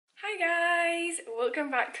Hi guys, welcome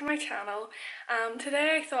back to my channel.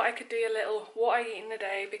 Today I thought I could do a little what I eat in a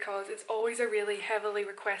day because it's always a really heavily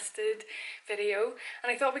requested video, and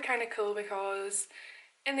I thought it'd be kind of cool because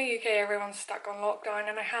in the UK everyone's stuck on lockdown,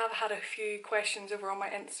 and I have had a few questions over on my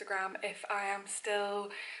Instagram if I am still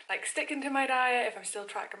sticking to my diet, if I'm still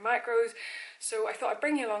tracking macros. So I thought I'd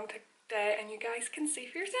bring you along today and you guys can see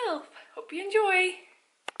for yourself. Hope you enjoy.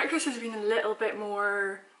 Breakfast has been a little bit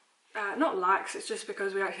more not lax, it's just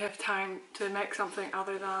because we actually have time to make something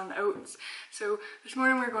other than oats. So this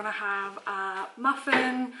morning we're going to have a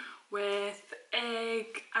muffin with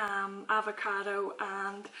egg, avocado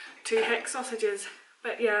and 2 Hex sausages.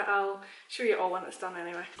 But yeah, I'll show you all when it's done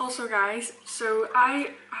anyway. Also guys, so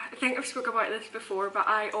I think I've spoke about this before, but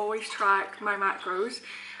I always track my macros.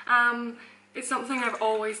 It's something I've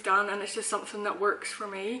always done and it's just something that works for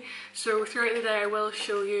me. So throughout the day I will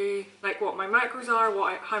show you what my macros are,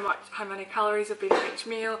 how many calories have been in each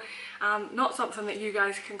meal. Not something that you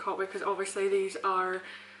guys can copy because obviously these are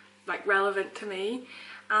relevant to me.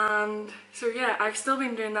 And so yeah, I've still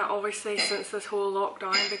been doing that obviously since this whole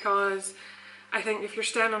lockdown, because I think if you're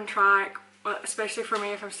staying on track, well, especially for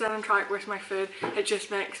me, if I'm staying on track with my food, it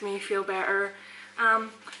just makes me feel better.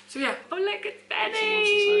 So yeah. Oh look, it's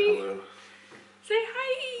Benny! Say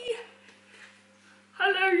hi!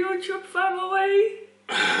 Hello YouTube family!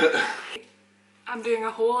 I'm doing a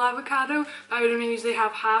whole avocado, but I would only usually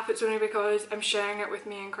have half. It's only because I'm sharing it with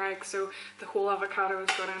me and Craig, so the whole avocado is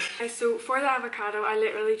going in. So for the avocado, I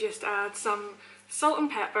literally just add some salt and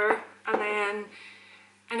pepper, and then,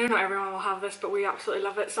 I know not everyone will have this, but we absolutely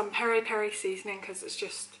love it, some peri peri seasoning because it's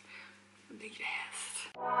just the best.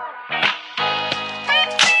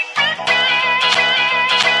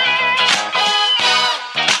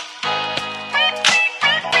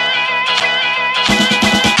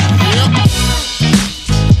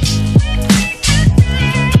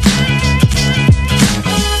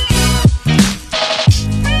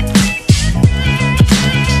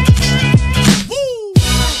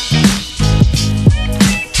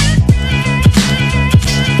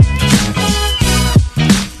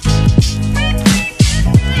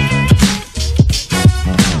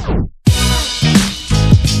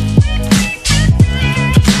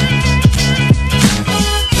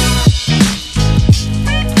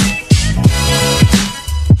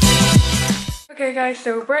 Okay guys,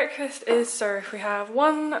 so breakfast is served. We have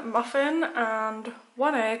 1 muffin and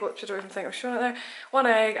 1 egg, which I don't even think I've shown it there. 1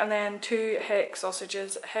 egg and then 2 Hex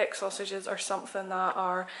sausages. Hex sausages are something that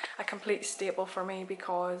are a complete staple for me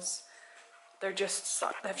because they've just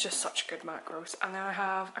such good macros. And then I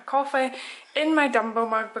have a coffee in my Dumbo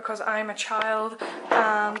mug because I'm a child,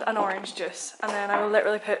 and an orange juice. And then I will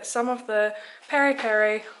literally put some of the peri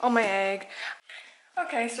peri on my egg.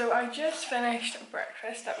 Okay, so I just finished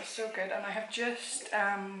breakfast. That was so good, and I have just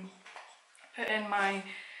put in my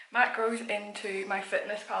macros into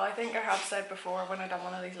MyFitnessPal. I think I have said before when I done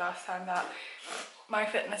one of these last time that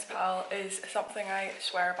MyFitnessPal is something I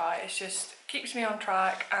swear by. It just keeps me on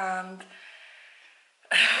track, and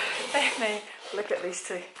Bethany, look at these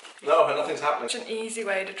two. No, nothing's happening. It's an easy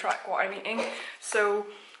way to track what I'm eating. So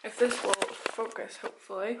if this will focus,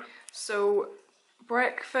 hopefully. So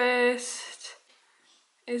breakfast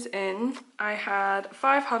is in. I had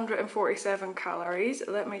 547 calories.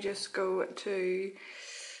 Let me just go to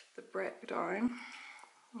the breakdown.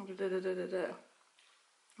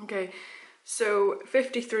 Okay, so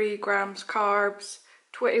 53 grams carbs,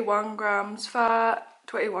 21 grams fat,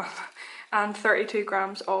 21 and 32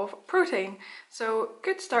 grams of protein. So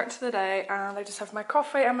good start to the day, and I just have my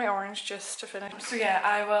coffee and my orange just to finish. So yeah,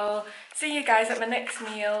 I will see you guys at my next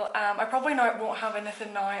meal. I probably won't have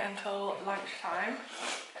anything now until lunchtime,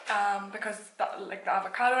 because that, the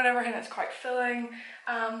avocado and everything, it's quite filling.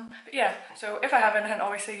 But yeah, so if I have anything,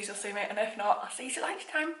 obviously you'll see me, and if not, I'll see you at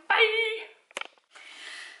lunchtime. Bye!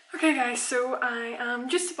 Okay guys, so I am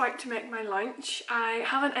just about to make my lunch. I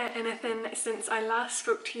haven't ate anything since I last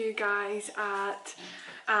spoke to you guys at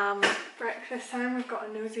breakfast time. We've got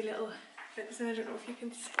a nosy little Vincent, I don't know if you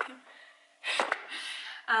can see him.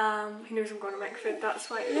 He knows I'm going to make food, that's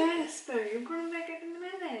why. Yes, boo, I'm going to make it in a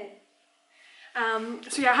minute.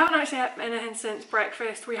 So yeah, I haven't actually had anything since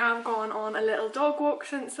breakfast. We have gone on a little dog walk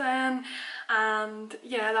since then, and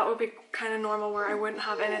yeah, that would be kind of normal where I wouldn't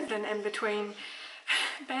have anything in between.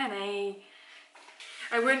 Benny,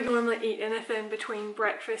 I wouldn't normally eat anything between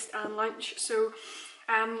breakfast and lunch. So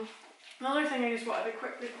another thing I just wanted to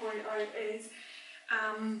quickly point out is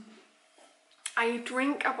I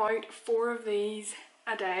drink about 4 of these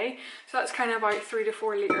a day, so that's kind of about 3 to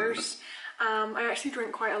 4 litres. I actually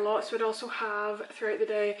drink quite a lot, so I'd also have throughout the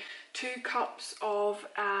day 2 cups of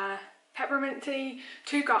peppermint tea,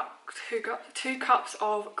 two cups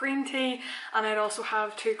of green tea, and I'd also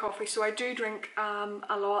have 2 coffees. So I do drink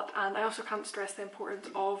a lot, and I also can't stress the importance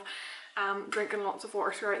of drinking lots of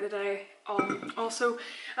water throughout the day also.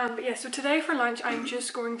 But yeah, so today for lunch I'm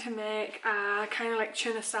just going to make a kind of like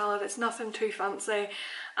tuna salad. It's nothing too fancy,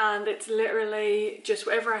 and it's literally just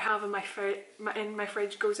whatever I have in my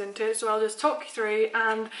fridge goes into it. So I'll just talk you through,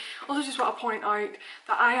 and also just want to point out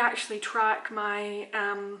that I actually track my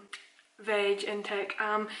veg intake.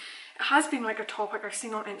 It has been like a topic I've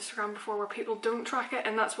seen on Instagram before where people don't track it,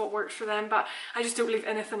 and that's what works for them, but I just don't leave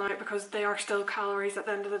anything out because they are still calories at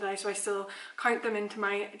the end of the day, so I still count them into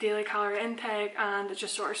my daily calorie intake, and it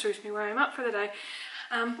just sort of shows me where I'm at for the day.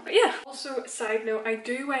 But yeah, also side note, I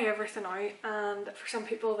do weigh everything out, and for some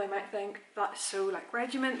people they might think that's so like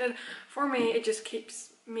regimented. For me, it just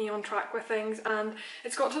keeps me on track with things, and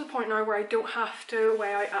it's got to the point now where I don't have to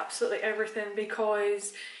weigh out absolutely everything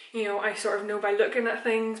because, you know, I sort of know by looking at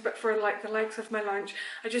things. But for like the likes of my lunch,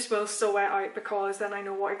 I just will still weigh it out because then I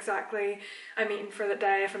know what exactly I'm eating for the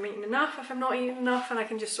day, if I'm eating enough, if I'm not eating enough, and I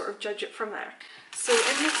can just sort of judge it from there. So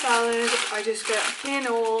in the salad I just get plain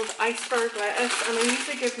old iceberg lettuce, and I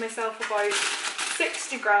usually give myself about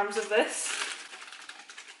 60 grams of this.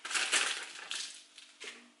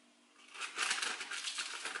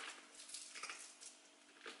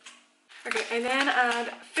 Okay, I then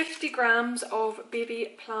add 50 grams of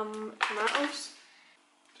baby plum tomatoes.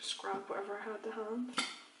 Just grab whatever I had to hand.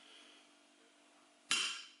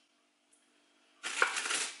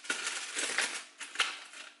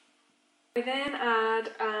 I then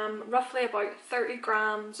add roughly about 30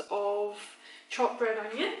 grams of chopped red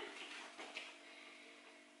onion.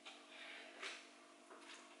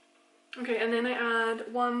 Okay, and then I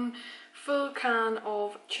add 1 full can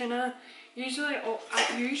of tuna. Usually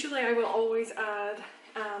I will always add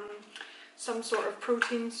some sort of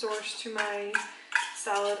protein source to my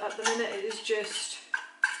salad. At the minute it is just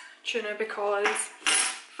tuna because,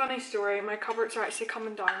 funny story, my cupboards are actually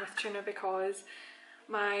coming down with tuna because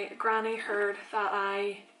my granny heard that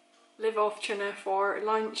I live off tuna for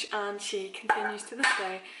lunch, and she continues to this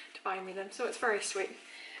day to buy me them, so it's very sweet.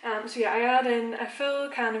 So yeah, I add in a full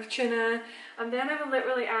can of tuna, and then I will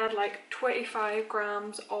literally add like 25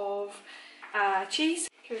 grams of cheese.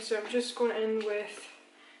 Okay, so I'm just going in with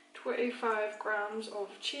 25 grams of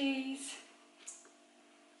cheese.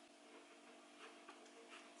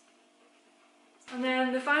 And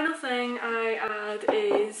then the final thing I add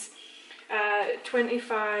is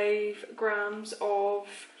 25 grams of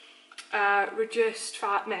reduced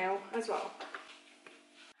fat mayo as well.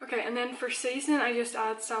 Okay, and then for seasoning I just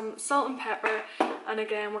add some salt and pepper, and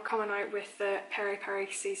again we're coming out with the peri peri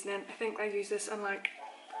seasoning. I think I use this in like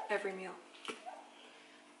every meal.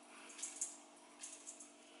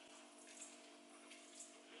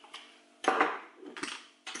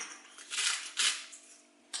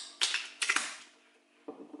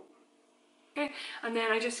 Okay, and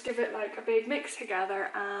then I just give it like a big mix together,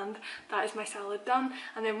 and that is my salad done.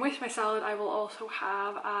 And then with my salad I will also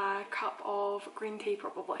have a cup of green tea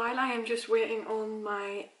probably. While I am just waiting on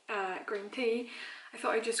my green tea, I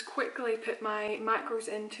thought I'd just quickly put my macros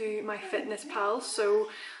into MyFitnessPal. So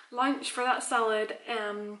lunch for that salad,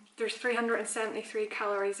 there's 373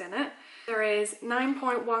 calories in it. There is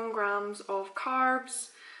 9.1 grams of carbs,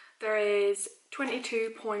 there is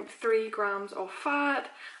 22.3 grams of fat,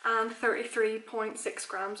 and 33.6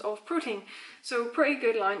 grams of protein. So pretty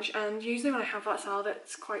good lunch, and usually when I have that salad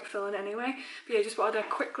it's quite filling anyway. But yeah, just wanted to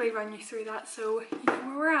quickly run you through that so you know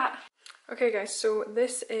where we're at. Okay guys, so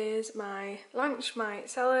this is my lunch, my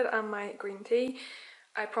salad and my green tea.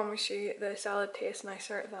 I promise you the salad tastes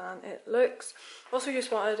nicer than it looks. Also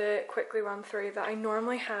just wanted to quickly run through that I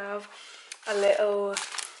normally have a little,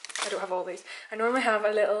 I don't have all these, I normally have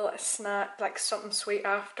a little snack, like something sweet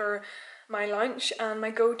after my lunch, and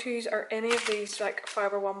my go-tos are any of these like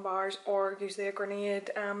Fibre One bars or usually a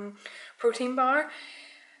Grenade protein bar.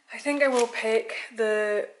 I think I will pick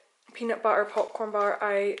the peanut butter popcorn bar.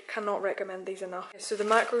 I cannot recommend these enough. So the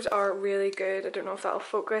macros are really good. I don't know if that'll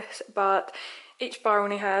focus, but each bar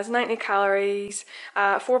only has 90 calories,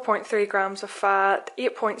 4.3 grams of fat,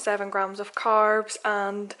 8.7 grams of carbs,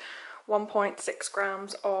 and 1.6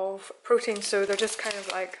 grams of protein. So they're just kind of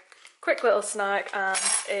like quick little snack, and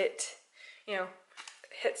it, you know,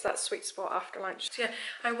 hits that sweet spot after lunch. So yeah,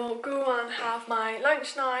 I will go and have my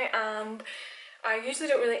lunch now, and I usually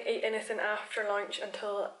don't really eat anything after lunch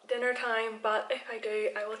until dinner time, but if I do,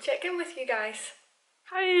 I will check in with you guys.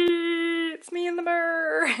 Hi, it's me in the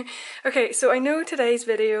mirror. Okay, so I know today's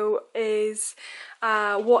video is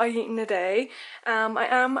what I eat in a day. I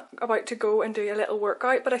am about to go and do a little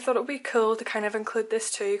workout, but I thought it would be cool to kind of include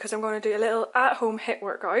this too because I'm going to do a little at-home HIIT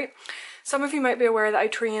workout. Some of you might be aware that I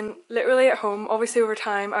train literally at home. Obviously over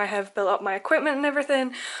time I have built up my equipment and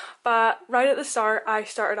everything, but right at the start I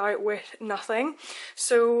started out with nothing.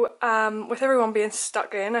 So with everyone being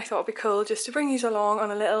stuck in, I thought it'd be cool just to bring you along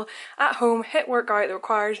on a little at-home HIIT workout that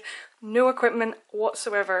requires no equipment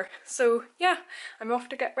whatsoever. So yeah, I'm off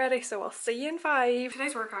to get ready, so I'll see you in 5.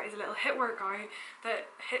 Today's workout is a little HIIT workout that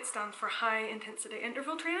HIIT stands for high intensity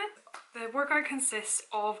interval training. The workout consists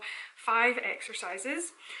of 5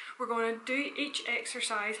 exercises. We're going to do each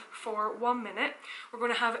exercise for 1 minute. We're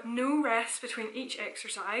going to have no rest between each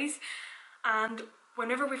exercise, and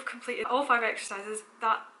whenever we've completed all 5 exercises,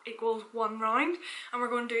 that equals 1 round, and we're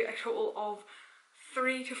going to do a total of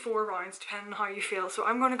 3 to 4 rounds depending on how you feel. So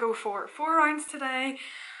I'm going to go for 4 rounds today,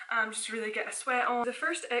 just to really get a sweat on. The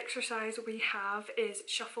first exercise we have is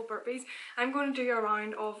shuffle burpees. I'm going to do a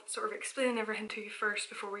round of sort of explaining everything to you first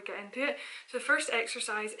before we get into it. So the first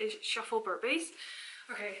exercise is shuffle burpees.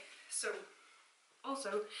 Okay, so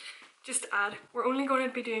also just to add, we're only going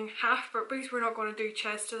to be doing half burpees. We're not going to do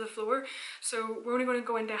chest to the floor. So we're only going to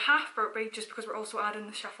go into half burpee just because we're also adding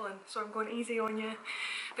the shuffling. So I'm going easy on you.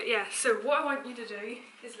 But yeah, so what I want you to do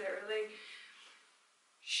is literally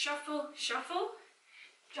shuffle, shuffle,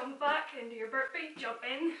 jump back into your burpee, jump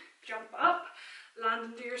in, jump up,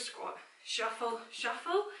 land into your squat. Shuffle,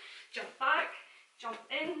 shuffle, jump back, jump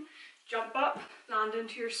in, jump up, land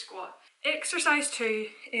into your squat. Exercise 2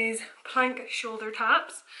 is plank shoulder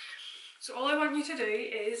taps. So all I want you to do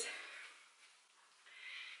is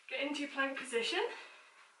get into plank position.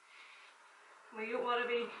 We don't want to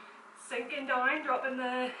be sinking down, dropping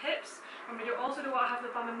the hips, and we also don't want to have the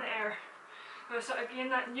bum in the air. We're going to sort of gain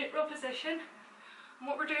that neutral position. And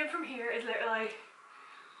what we're doing from here is literally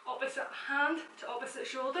opposite hand to opposite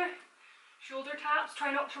shoulder. Shoulder taps,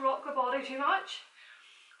 try not to rock the body too much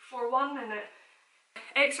for 1 minute.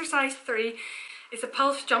 Exercise 3 is a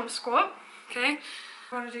pulse jump squat. Okay,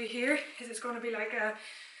 what I'm going to do here is it's going to be like a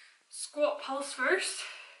squat pulse first,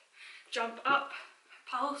 jump up,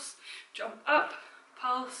 pulse, jump up,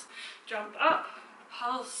 pulse, jump up,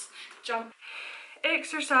 pulse, jump.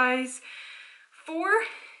 Exercise 4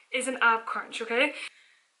 is an ab crunch, okay?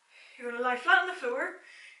 You're going to lie flat on the floor,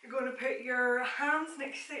 you're going to put your hands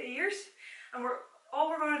next to the ears, and all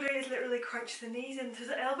we're going to do is literally crunch the knees into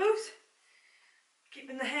the elbows,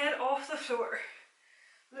 keeping the head off the floor,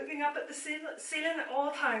 looking up at the ceiling at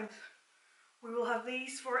all times. We will have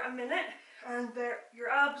these for a minute, and your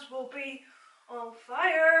abs will be on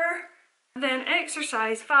fire. And then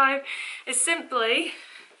exercise 5 is simply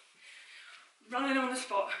running on the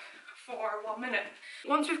spot for 1 minute.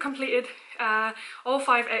 Once we've completed all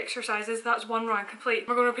 5 exercises, that's 1 round complete.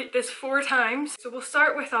 We're going to repeat this 4 times. So we'll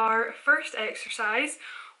start with our first exercise,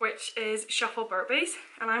 which is shuffle burpees,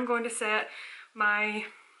 and I'm going to set my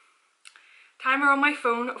timer on my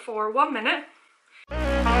phone for 1 minute.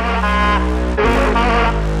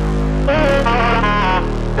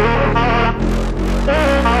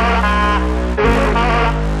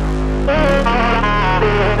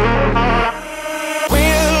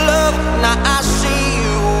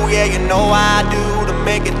 Yeah, you know I do to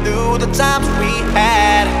make it through the times we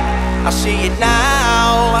had. I see it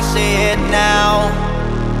now, I see it now.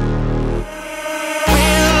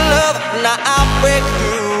 Real love, now I'll break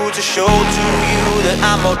through to show to you that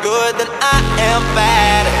I'm more good than I am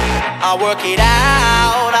bad. I work it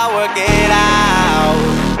out, I work it out.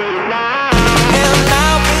 And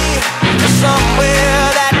I'll be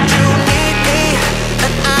somewhere that you need me,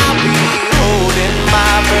 and I'll be holding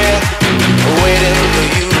my breath, waiting for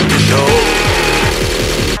you to show.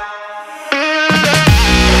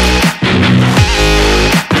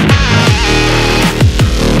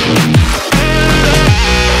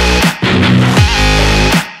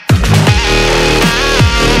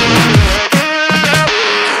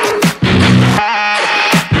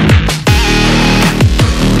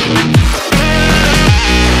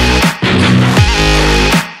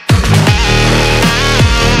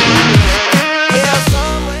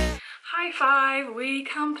 We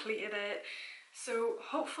completed it. So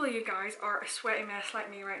hopefully you guys are a sweaty mess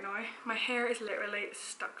like me right now. My hair is literally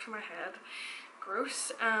stuck to my head.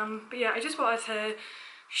 Gross. But yeah, I just wanted to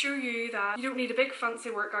show you that you don't need a big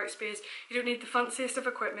fancy workout space. You don't need the fanciest of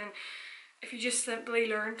equipment. If you just simply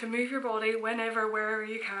learn to move your body whenever, wherever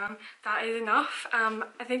you can, that is enough.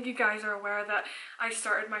 I think you guys are aware that I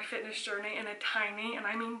started my fitness journey in a tiny, and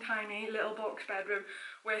I mean tiny, little box bedroom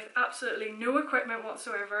with absolutely no equipment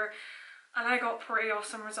whatsoever. and I got pretty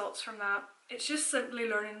awesome results from that. It's just simply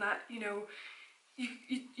learning that, you know,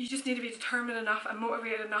 you just need to be determined enough and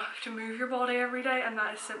motivated enough to move your body every day, and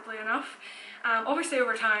that is simply enough. Obviously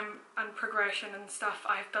over time and progression and stuff,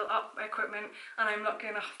 I've built up equipment, and I'm lucky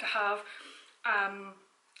enough to have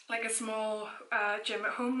like a small gym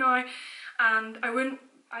at home now, and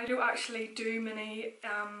I don't actually do many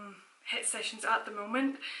HIIT sessions at the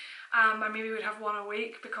moment. I maybe would have one a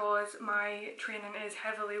week because my training is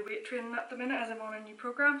heavily weight training at the minute as I'm on a new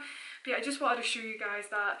program. But yeah, I just wanted to show you guys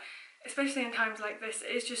that, especially in times like this,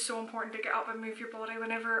 it is just so important to get up and move your body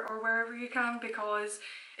whenever or wherever you can, because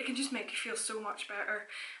it can just make you feel so much better.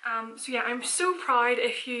 So yeah, I'm so proud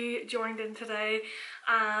if you joined in today,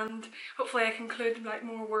 and hopefully I can include like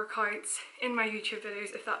more workouts in my YouTube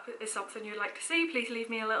videos. If that is something you'd like to see, please leave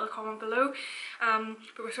me a little comment below.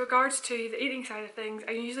 But with regards to the eating side of things,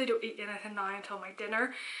 I usually don't eat anything now until my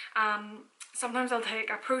dinner. Sometimes I'll take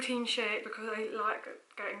a protein shake because I like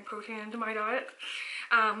getting protein into my diet.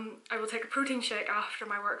 I will take a protein shake after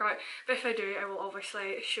my workout, but if I do, I will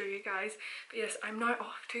obviously show you guys. But yes, I'm now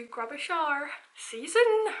off to grab a shower. See you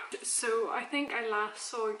soon! So I think I last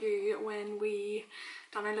saw you when we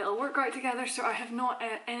done a little workout together, so I have not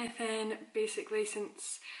ate anything basically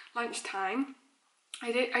since lunchtime.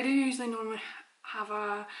 I do usually normally have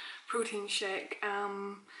a protein shake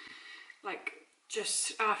like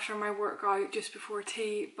just after my workout, just before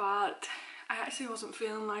tea, but I actually wasn't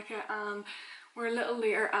feeling like it, and we're a little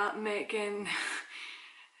later at making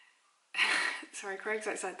sorry, Craig's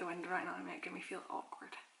outside the window right now making me feel awkward.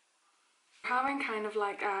 We're having kind of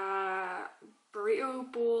like a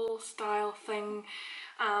burrito bowl style thing,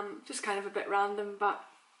 just kind of a bit random, but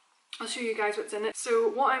I'll show you guys what's in it. So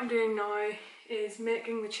what I'm doing now is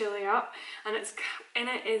making the chili up, and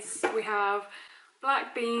we have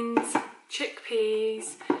black beans,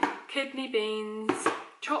 chickpeas, kidney beans,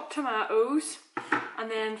 chopped tomatoes, and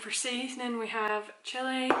then for seasoning we have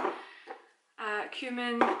chili,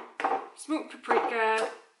 cumin, smoked paprika,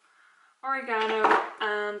 oregano,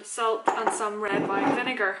 and salt, and some red wine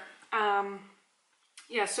vinegar.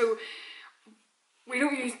 Yeah, so we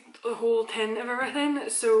don't use the whole tin of everything,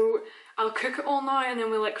 so I'll cook it all now and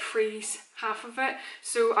then we'll like freeze half of it.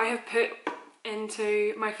 So I have put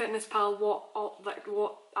into MyFitnessPal what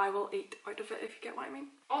I will eat out of it, if you get what I mean.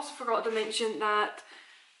 Also forgot to mention that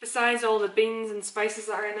besides all the beans and spices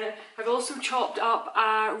that are in it, I've also chopped up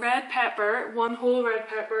a red pepper, one whole red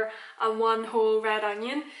pepper and one whole red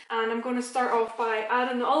onion, and I'm going to start off by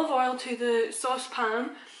adding the olive oil to the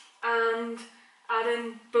saucepan and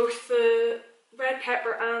adding both the red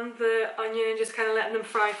pepper and the onion and just kind of letting them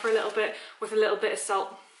fry for a little bit with a little bit of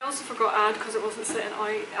salt. I also forgot to add, because it wasn't sitting out,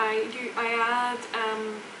 I add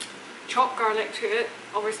chopped garlic to it.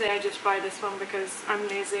 Obviously I just buy this one because I'm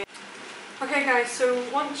lazy. Okay guys, so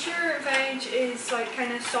once your veg is like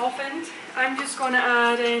kind of softened, I'm just going to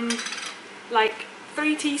add in like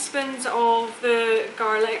 3 teaspoons of the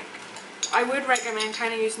garlic. I would recommend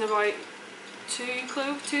kind of using about 2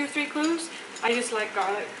 or 3 cloves. I just like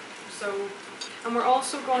garlic. So, and we're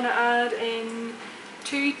also going to add in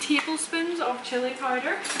 2 tablespoons of chili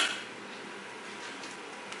powder.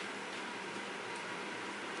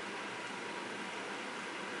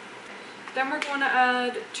 Then we're going to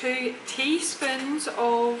add 2 teaspoons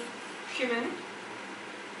of cumin.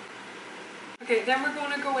 Okay, then we're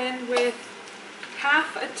going to go in with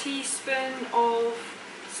half a teaspoon of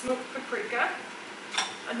smoked paprika,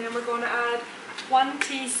 and then we're going to add 1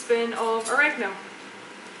 teaspoon of oregano.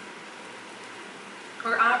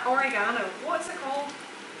 Or oregano. What's it called?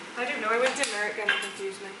 I don't know. I went to America and it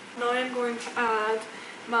confused me. Now I'm going to add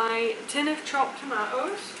my tin of chopped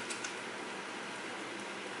tomatoes.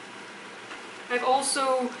 I've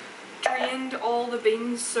also drained all the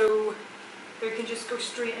beans so they can just go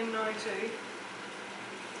straight in now too.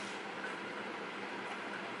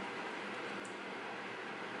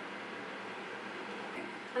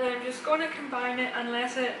 And then I'm just going to combine it and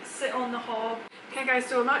let it sit on the hob. Okay guys,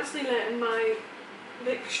 so I'm actually letting my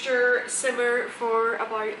mixture simmer for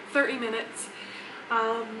about 30 minutes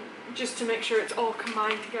just to make sure it's all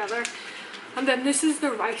combined together. And then this is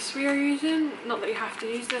the rice we are using. Not that you have to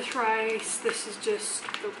use this rice, this is just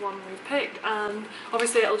the one we've picked, and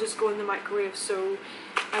obviously it'll just go in the microwave, so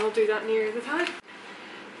I will do that near the time.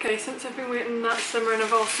 Okay, since I've been waiting that simmer, and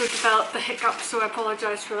I've also developed the hiccup, so I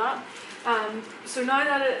apologise for that. So now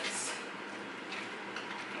that it's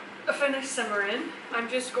finished simmering, I'm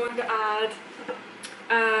just going to add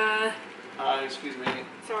excuse me.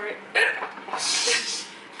 Sorry.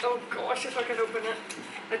 Oh gosh, if I could open it.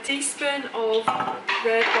 A teaspoon of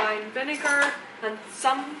red wine vinegar and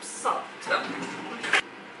some salt.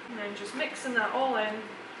 And then just mixing that all in.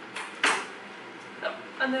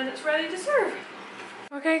 and then it's ready to serve.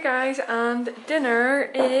 Okay guys, and dinner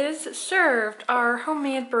is served. Our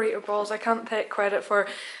homemade burrito balls. I can't take credit for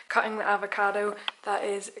cutting the avocado. That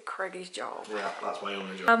is Craigie's job. Yeah, that's my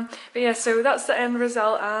only job. But yeah, so that's the end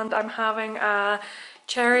result, and I'm having a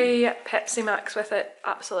cherry Pepsi Max with it.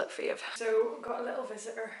 Absolute fave. So got a little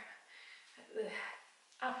visitor at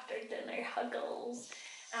the after dinner huggles.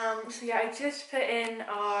 So yeah, I just put in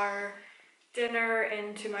our dinner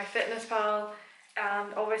into my MyFitnessPal,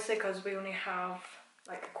 and obviously because we only have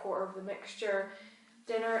like a quarter of the mixture,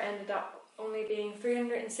 dinner ended up only being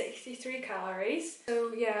 363 calories.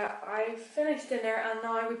 So yeah, I finished dinner, and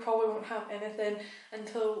now we probably won't have anything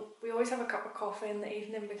until we always have a cup of coffee in the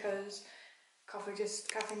evening, because caffeine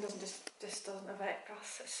just doesn't affect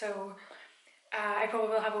us. So I probably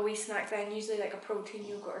will have a wee snack then, usually like a protein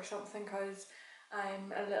yogurt or something, because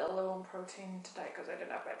I'm a little low on protein today because I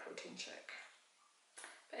didn't have my protein shake.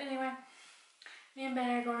 But anyway, me and Ben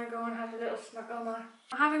are going to go and have a little snuggle now.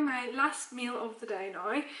 I'm having my last meal of the day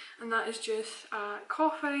now, and that is just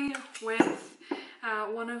coffee with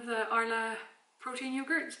one of the Arla protein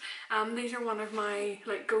yogurts. These are one of my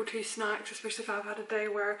like go-to snacks, especially if I've had a day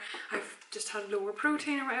where I've just had lower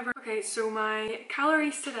protein or whatever. Okay, so my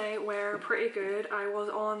calories today were pretty good. I was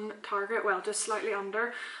on target, well, just slightly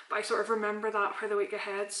under, but I sort of remember that for the week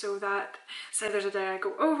ahead, so that say there's a day I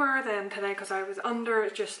go over, then today because I was under,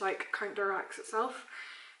 it just like counteracts itself,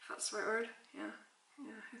 if that's the right word. Yeah,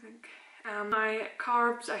 I think. My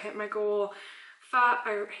carbs, I hit my goal. Fat,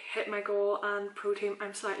 I hit my goal, and protein,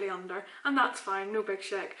 I'm slightly under, and that's fine, no big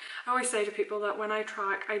shake. I always say to people that when I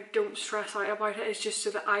track, I don't stress out about it. It's just so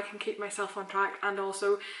that I can keep myself on track, and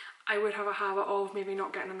also I would have a habit of maybe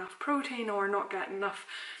not getting enough protein or not getting enough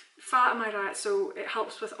fat in my diet, so it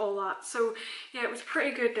helps with all that. So yeah, it was a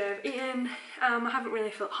pretty good day of eating. I haven't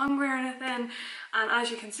really felt hungry or anything, and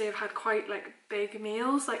as you can see, I've had quite like big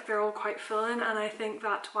meals, like they're all quite filling, and I think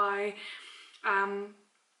that's why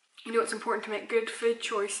you know, it's important to make good food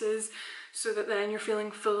choices so that then you're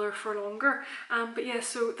feeling fuller for longer. But yeah,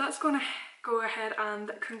 so that's going to go ahead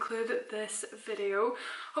and conclude this video.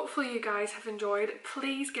 Hopefully you guys have enjoyed.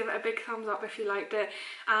 Please give it a big thumbs up if you liked it.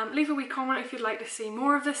 Leave a wee comment if you'd like to see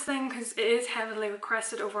more of this thing, because it is heavily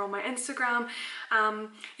requested over on my Instagram.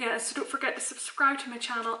 Yeah, so don't forget to subscribe to my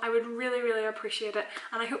channel. I would really appreciate it,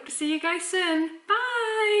 and I hope to see you guys soon.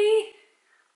 Bye!